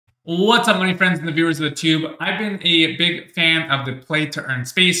What's up, money friends and the viewers of the tube? I've been a big fan of the play to earn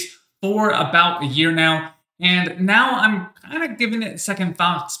space for about a year now, and now I'm kind of giving it second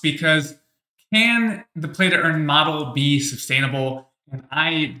thoughts because can the play to earn model be sustainable? And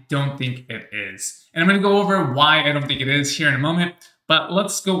I don't think it is. And I'm going to go over why I don't think it is here in a moment, but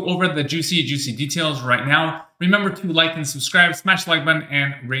let's go over the juicy details right now. Remember to like and subscribe, smash the like button,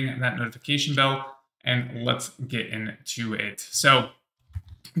 and ring that notification bell, and let's get into it. So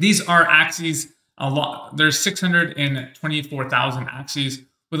these are axes. There's 624,000 axes,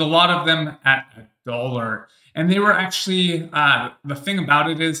 with a lot of them at $1. And they were actually, the thing about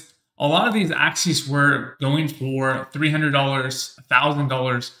it is, a lot of these axes were going for $300,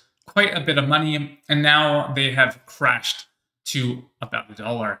 $1,000, quite a bit of money, and now they have crashed to about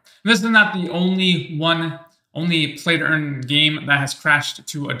 $1. And this is not the only play to earn game that has crashed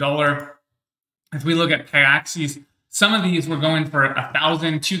to $1. If we look at pay axes, some of these were going for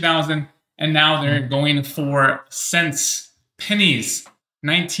 1,000, 2,000, and now they're going for cents, pennies,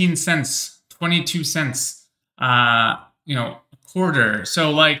 19 cents, 22 cents, a quarter.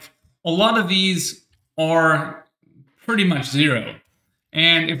 So like a lot of these are pretty much zero.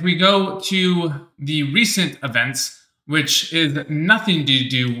 And if we go to the recent events, which is nothing to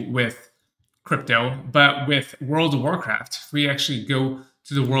do with crypto, but with World of Warcraft, if we actually go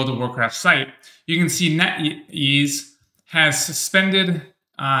to the World of Warcraft site, you can see NetEase has suspended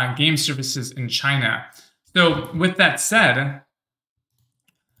game services in China. So with that said,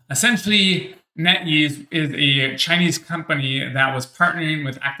 essentially NetEase is a Chinese company that was partnering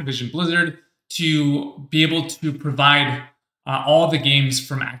with Activision Blizzard to be able to provide all the games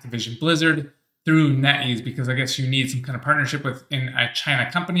from Activision Blizzard through NetEase, because I guess you need some kind of partnership within a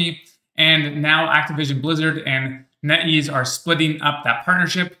China company. And now Activision Blizzard and NetEase are splitting up that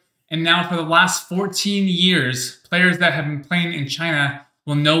partnership. And now for the last 14 years, players that have been playing in China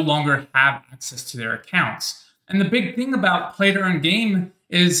will no longer have access to their accounts. And the big thing about play to earn gaming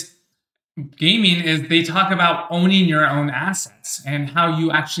is they talk about owning your own assets and how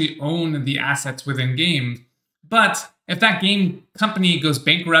you actually own the assets within game. But if that game company goes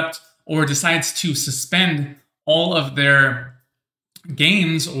bankrupt or decides to suspend all of their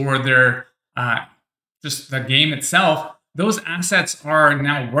games or their just the game itself, those assets are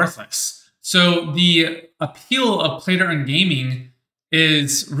now worthless. So the appeal of play to earn gaming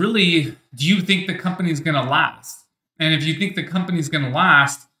is really, do you think the company's going to last? And if you think the company's going to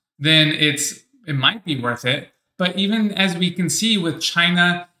last, then it might be worth it. But even as we can see with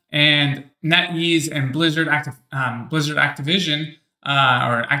China and NetEase and Blizzard Activision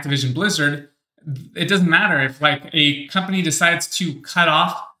or Activision Blizzard, it doesn't matter if like a company decides to cut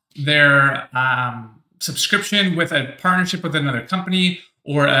off their subscription with a partnership with another company,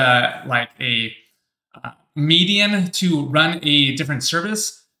 or like a median to run a different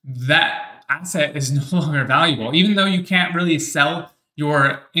service, that asset is no longer valuable. Even though you can't really sell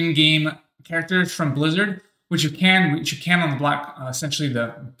your in-game characters from Blizzard, which you can on the black, essentially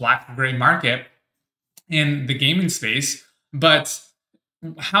the black gray market in the gaming space. But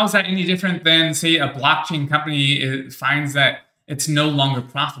how's that any different than, say, a blockchain company finds that it's no longer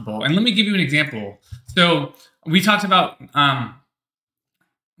profitable? And let me give you an example. So we talked about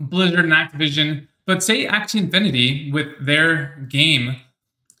Blizzard and Activision, but say Axie Infinity with their game,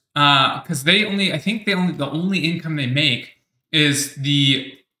 because the only income they make is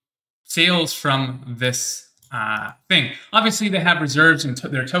the sales from this thing. Obviously, they have reserves in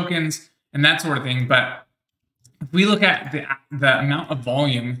their tokens and that sort of thing. But if we look at the amount of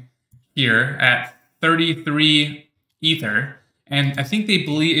volume here at 33 Ether, and I think they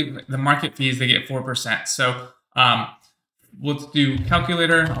believe the market fees, they get 4%. So let's do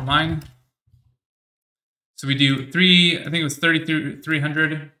calculator online. So we do I think it was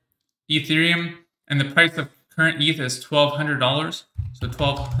 3,300 Ethereum, and the price of current ETH is $1,200. So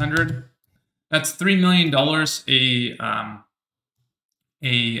 1,200, that's $3 million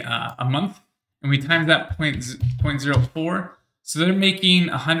a month, and we times that 0.04. So they're making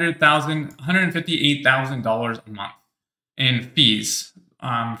 $158,000 a month in fees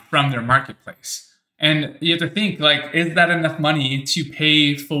from their marketplace. And you have to think, like, is that enough money to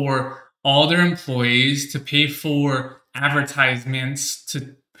pay for all their employees, to pay for advertisements,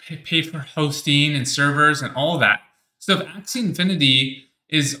 to pay for hosting and servers and all of that? So if Axie Infinity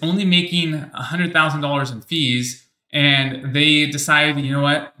is only making $100,000 in fees, and they decide, you know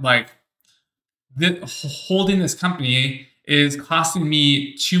what, like, holding this company is costing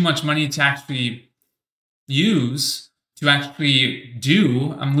me too much money to actually use,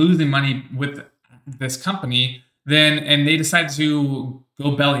 I'm losing money with this company, and they decide to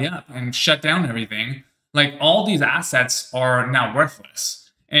go belly up and shut down everything, like, all these assets are now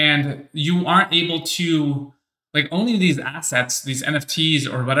worthless. and you aren't able to, like, owning these assets, these NFTs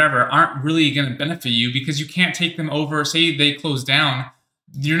or whatever, aren't really going to benefit you because you can't take them over. Say they close down,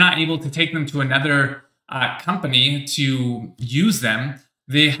 you're not able to take them to another company to use them.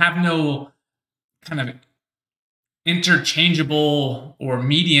 They have no kind of interchangeable or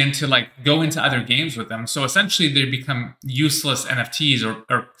median to like go into other games with them. So essentially they become useless NFTs,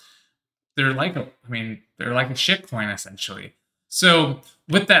 or they're like they're like a shit coin essentially. So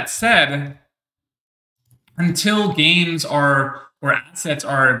with that said, until games are, or assets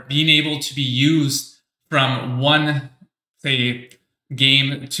are being able to be used from one, say,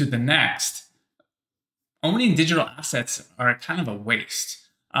 game to the next, owning digital assets are kind of a waste.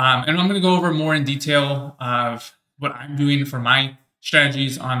 And I'm going to go over more in detail of what I'm doing for my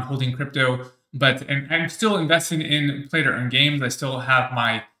strategies on holding crypto. And I'm still investing in play to earn games. I still have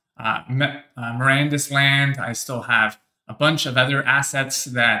my Mirandus land. I still have a bunch of other assets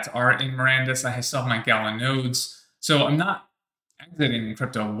that are in Mirandus. I still have my Gala nodes. So I'm not exiting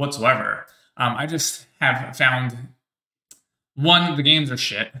crypto whatsoever. I just have found, one, the games are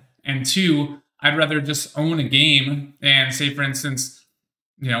shit, and two, I'd rather just own a game and say, for instance,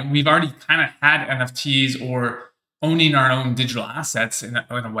 we've already kind of had NFTs or owning our own digital assets in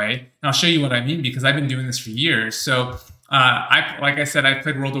a way. And I'll show you what I mean because I've been doing this for years. So like I said, I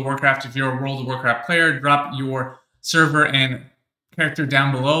played World of Warcraft. If you're a World of Warcraft player, drop your server and character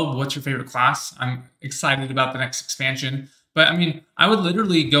down below. What's your favorite class? I'm excited about the next expansion. But I mean, I would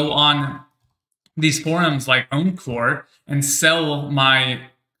literally go on these forums like Encore and sell my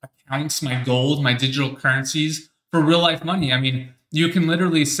accounts, my gold, my digital currencies for real life money. I mean, you can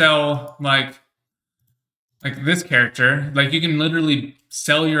literally sell like this character, like you can literally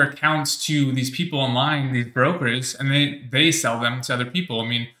sell your accounts to these people online, these brokers, and they sell them to other people. I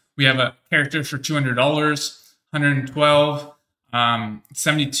mean, we have a character for $200, 112,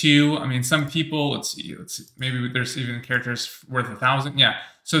 72. I mean, some people, let's see, maybe there's even characters worth 1,000. Yeah.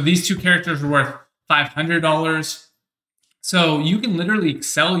 So these two characters are worth $500. So you can literally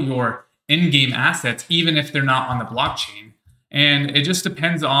sell your in-game assets even if they're not on the blockchain. And it just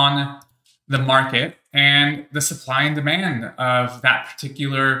depends on the market and the supply and demand of that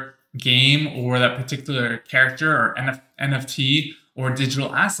particular game or that particular character or NFT or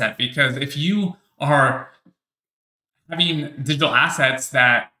digital asset. Because if you are having digital assets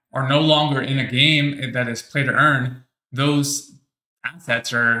that are no longer in a game that is play to earn, those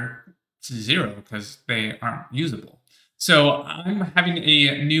assets are to zero because they aren't usable. So I'm having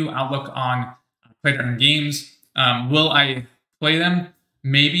a new outlook on play to earn games. Will I play them?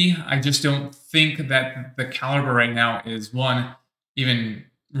 Maybe. I just don't think that the caliber right now is, one, even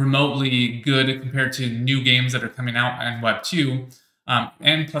remotely good compared to new games that are coming out in Web 2.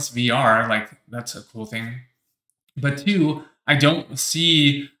 And plus VR, like that's a cool thing. But two, I don't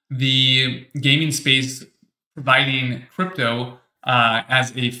see the gaming space providing crypto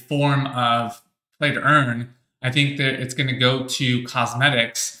as a form of play to earn. I think that it's going to go to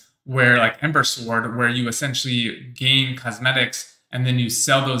cosmetics, where like Ember Sword, where you essentially gain cosmetics and then you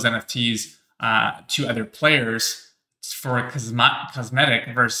sell those NFTs to other players for a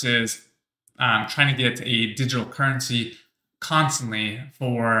cosmetic versus trying to get a digital currency constantly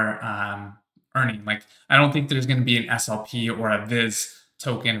for earning. Like, I don't think there's going to be an SLP or a Viz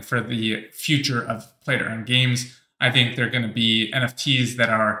token for the future of play to earn games. I think they're going to be NFTs that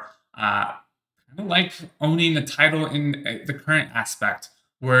are kind of like owning the title in the current aspect,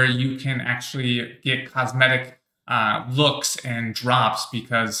 where you can actually get cosmetic looks and drops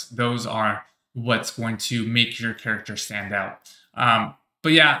because those are what's going to make your character stand out.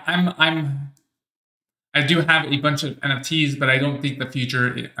 But yeah, I do have a bunch of NFTs, but I don't think the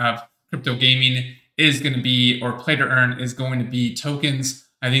future of crypto gaming is going to be, or play to earn is going to be tokens.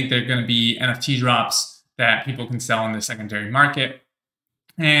 I think they're going to be NFT drops that people can sell in the secondary market.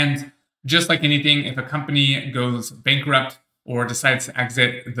 And just like anything, if a company goes bankrupt or decides to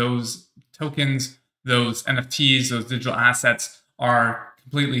exit, those tokens, those NFTs, those digital assets are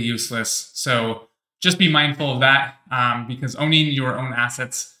completely useless. So just be mindful of that, because owning your own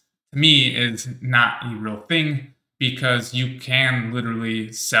assets, to me, is not a real thing, because you can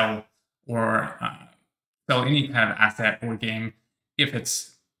literally sell or sell any kind of asset or game if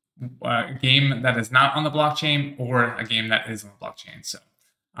it's a game that is not on the blockchain or a game that is on the blockchain. So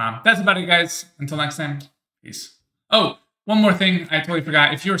that's about it, guys. Until next time, peace. Oh, one more thing I totally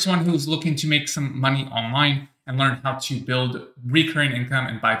forgot. If you're someone who's looking to make some money online and learn how to build recurring income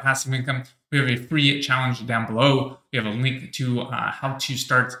and buy passive income, we have a free challenge down below. We have a link to how to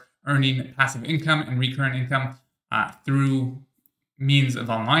start earning passive income and recurring income through means of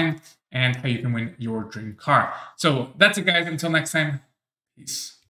online, and how you can win your dream car. So that's it, guys. Until next time. Peace.